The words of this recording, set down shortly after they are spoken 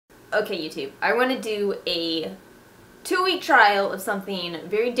Okay, YouTube, I want to do a 2-week trial of something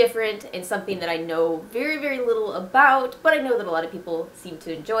very different and something that I know very, very little about, but I know that a lot of people seem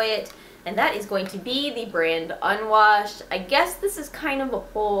to enjoy it, and that is going to be the brand Unwash. I guess this is kind of a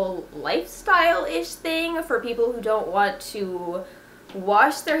whole lifestyle-ish thing for people who don't want to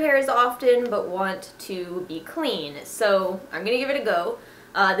wash their hair as often but want to be clean. So I'm going to give it a go.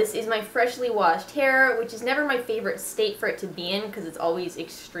 This is my freshly washed hair, which is never my favorite state for it to be in because it's always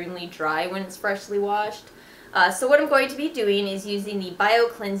extremely dry when it's freshly washed. So what I'm going to be doing is using the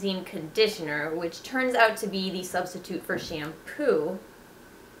bio-cleansing conditioner, which turns out to be the substitute for shampoo,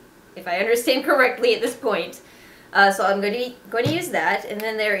 if I understand correctly at this point. So I'm going to use that, and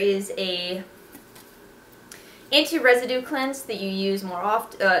then there is a Anti-Residue Cleanse that you use more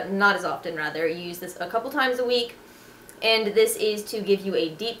often, not as often rather. You use this a couple times a week. And this is to give you a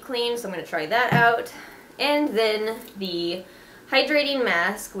deep clean, so I'm going to try that out. And then the Hydrating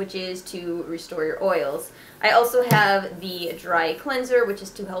Mask, which is to restore your oils. I also have the Dry Cleanser, which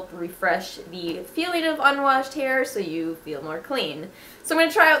is to help refresh the feeling of unwashed hair so you feel more clean. So I'm going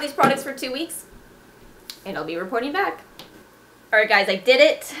to try out these products for 2 weeks, and I'll be reporting back. Alright guys, I did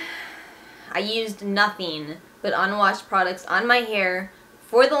it. I used nothing but unwashed products on my hair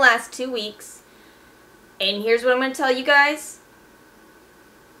for the last 2 weeks. And here's what I'm going to tell you guys.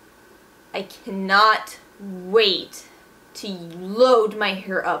 I cannot wait to load my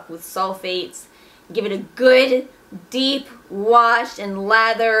hair up with sulfates, give it a good, deep wash and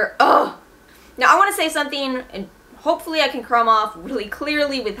lather. Oh! Now I want to say something, and hopefully I can come off really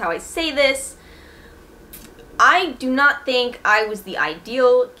clearly with how I say this. I do not think I was the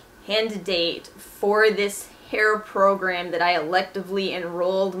ideal candidate for this hair program that I electively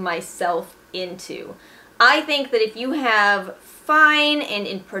enrolled myself into. I think that if you have fine and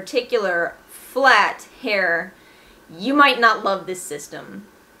in particular flat hair, you might not love this system.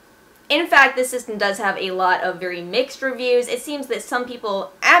 In fact, this system does have a lot of very mixed reviews. It seems that some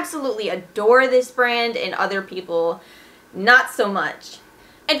people absolutely adore this brand and other people not so much.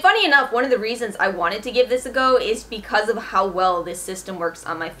 And funny enough, one of the reasons I wanted to give this a go is because of how well this system works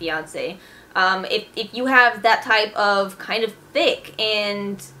on my fiance. If you have that type of kind of thick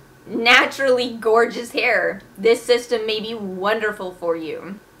and naturally gorgeous hair, this system may be wonderful for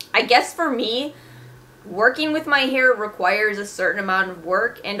you. I guess for me, working with my hair requires a certain amount of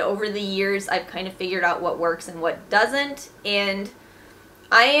work, and over the years I've kind of figured out what works and what doesn't, and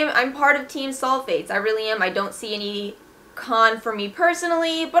I'm part of Team Sulfates. I really am. I don't see any con for me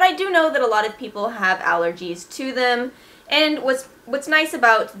personally, but I do know that a lot of people have allergies to them. And what's nice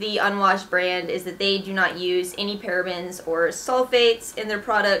about the Unwash brand is that they do not use any parabens or sulfates in their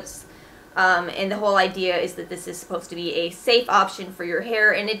products. And the whole idea is that this is supposed to be a safe option for your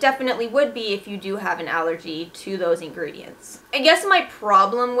hair, and it definitely would be if you do have an allergy to those ingredients. I guess my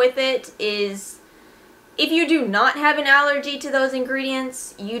problem with it is if you do not have an allergy to those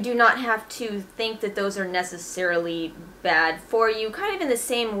ingredients, you do not have to think that those are necessarily bad for you, kind of in the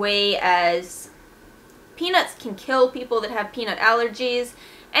same way as peanuts can kill people that have peanut allergies,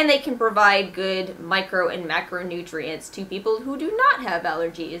 and they can provide good micro and macronutrients to people who do not have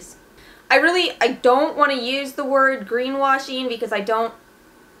allergies. I don't want to use the word greenwashing because I don't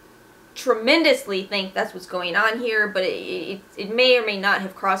tremendously think that's what's going on here, but it may or may not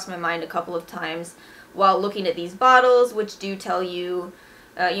have crossed my mind a couple of times while looking at these bottles, which do tell you,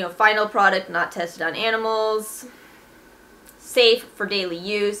 final product not tested on animals, safe for daily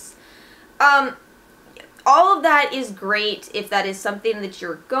use. All of that is great if that is something that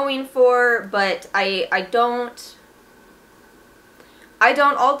you're going for, but I don't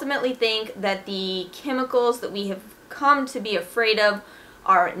ultimately think that the chemicals that we have come to be afraid of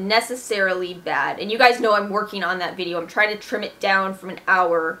are necessarily bad. And you guys know I'm working on that video. I'm trying to trim it down from an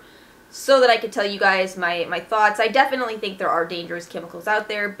hour so that I could tell you guys my thoughts. I definitely think there are dangerous chemicals out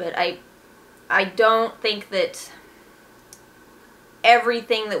there, but I don't think that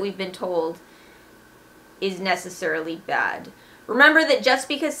everything that we've been told is necessarily bad. Remember that just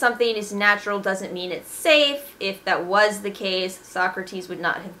because something is natural doesn't mean it's safe. If that was the case, Socrates would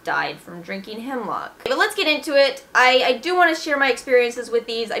not have died from drinking hemlock. But let's get into it. I do want to share my experiences with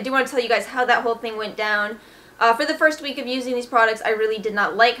these. I do want to tell you guys how that whole thing went down. For the first week of using these products, I really did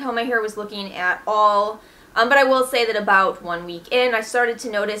not like how my hair was looking at all. But I will say that about 1 week in, I started to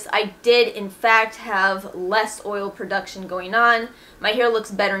notice I did in fact have less oil production going on. My hair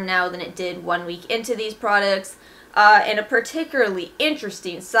looks better now than it did 1 week into these products. And a particularly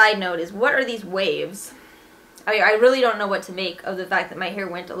interesting side note is, what are these waves? I really don't know what to make of the fact that my hair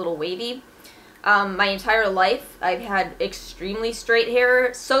went a little wavy. My entire life, I've had extremely straight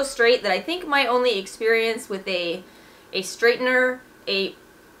hair, so straight that I think my only experience with a straightener,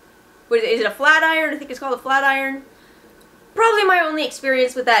 is it a flat iron? I think it's called a flat iron. Probably my only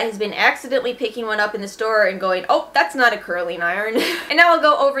experience with that has been accidentally picking one up in the store and going, oh, that's not a curling iron. And now I'll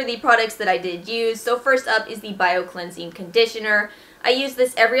go over the products that I did use. So first up is the Bio Cleansing Conditioner. I use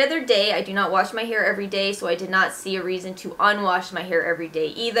this every other day. I do not wash my hair every day, so I did not see a reason to unwash my hair every day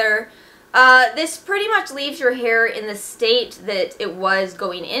either. This pretty much leaves your hair in the state that it was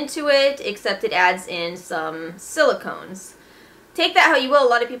going into it, except it adds in some silicones. Take that how you will. A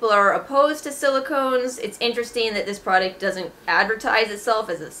lot of people are opposed to silicones. It's interesting that this product doesn't advertise itself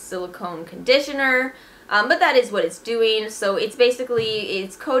as a silicone conditioner, but that is what it's doing. So it's basically,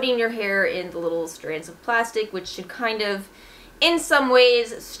 it's coating your hair in the little strands of plastic, which should kind of, in some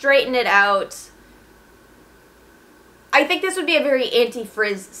ways, straighten it out. I think this would be a very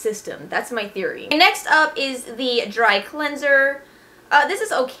anti-frizz system. That's my theory. And next up is the Dry Cleanser. This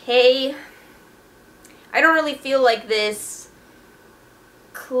is okay. I don't really feel like this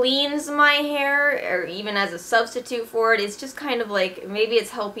cleans my hair, or even as a substitute for it. It's just kind of like, maybe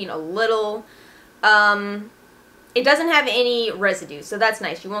it's helping a little. It doesn't have any residue, so that's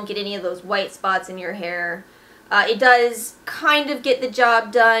nice. You won't get any of those white spots in your hair. It does kind of get the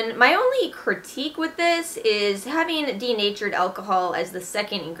job done. My only critique with this is having denatured alcohol as the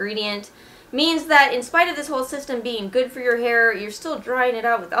second ingredient means that in spite of this whole system being good for your hair, you're still drying it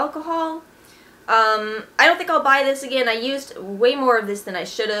out with alcohol. I don't think I'll buy this again. I used way more of this than I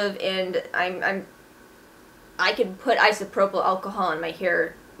should have, and I can put isopropyl alcohol in my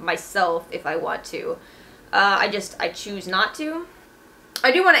hair myself if I want to. I choose not to.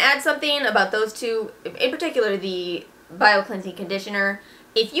 I do want to add something about those two, in particular the Bio Cleansing Conditioner.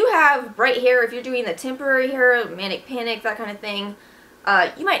 If you have bright hair, if you're doing the temporary hair, manic panic, that kind of thing,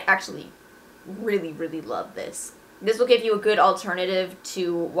 you might actually really, really love this. This will give you a good alternative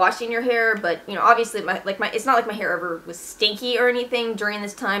to washing your hair, but, you know, obviously, it's not like my hair ever was stinky or anything during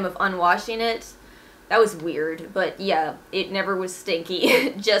this time of unwashing it. That was weird, but yeah, it never was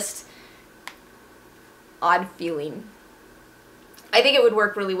stinky. Just odd feeling. I think it would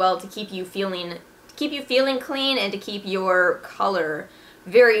work really well to keep you feeling clean and to keep your color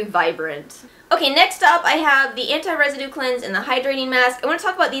very vibrant. Okay, next up I have the Anti-Residue Cleanse and the Hydrating Mask. I want to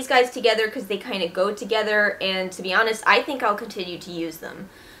talk about these guys together because they kind of go together, and to be honest, I think I'll continue to use them.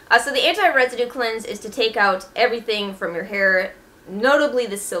 So the Anti-Residue Cleanse is to take out everything from your hair, notably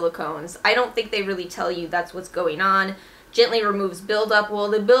the silicones. I don't think they really tell you that's what's going on. Gently removes buildup. Well,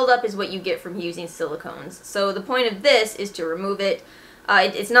 the buildup is what you get from using silicones. So the point of this is to remove it.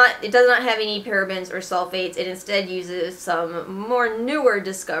 It does not have any parabens or sulfates. It instead uses some more newer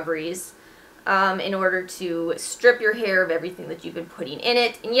discoveries in order to strip your hair of everything that you've been putting in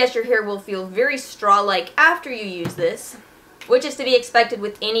it. And yes, your hair will feel very straw-like after you use this, which is to be expected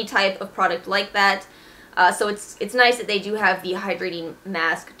with any type of product like that. So it's nice that they do have the hydrating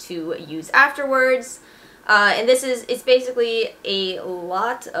mask to use afterwards. And it's basically a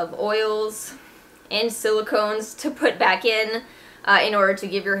lot of oils and silicones to put back in order to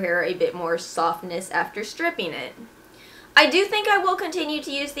give your hair a bit more softness after stripping it. I do think I will continue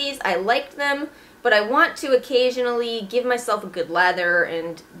to use these. I liked them, but I want to occasionally give myself a good lather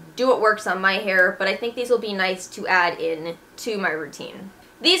and do what works on my hair, but I think these will be nice to add in to my routine.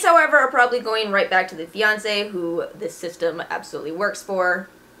 These, however, are probably going right back to the fiance, who this system absolutely works for.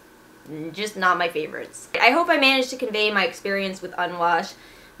 Just not my favorites. I hope I managed to convey my experience with Unwash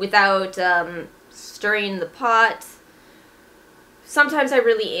without stirring the pot. Sometimes I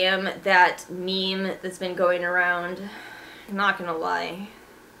really am that meme that's been going around. I'm not gonna lie.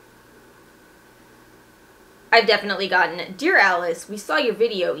 I've definitely gotten, "Dear Alice, we saw your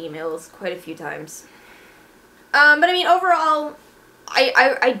video" emails quite a few times. But I mean, overall,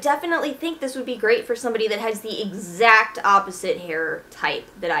 I definitely think this would be great for somebody that has the exact opposite hair type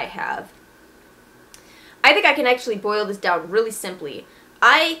that I have. I think I can actually boil this down really simply.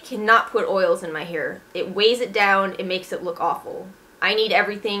 I cannot put oils in my hair. It weighs it down, it makes it look awful. I need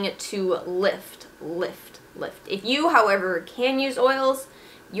everything to lift, lift, lift. If you, however, can use oils,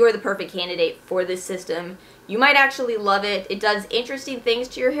 you're the perfect candidate for this system. You might actually love it. It does interesting things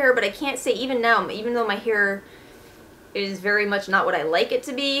to your hair, but I can't say even now, even though my hair is very much not what I like it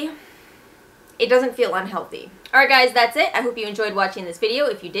to be, it doesn't feel unhealthy. Alright guys, that's it. I hope you enjoyed watching this video.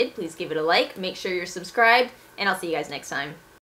 If you did, please give it a like. Make sure you're subscribed, and I'll see you guys next time.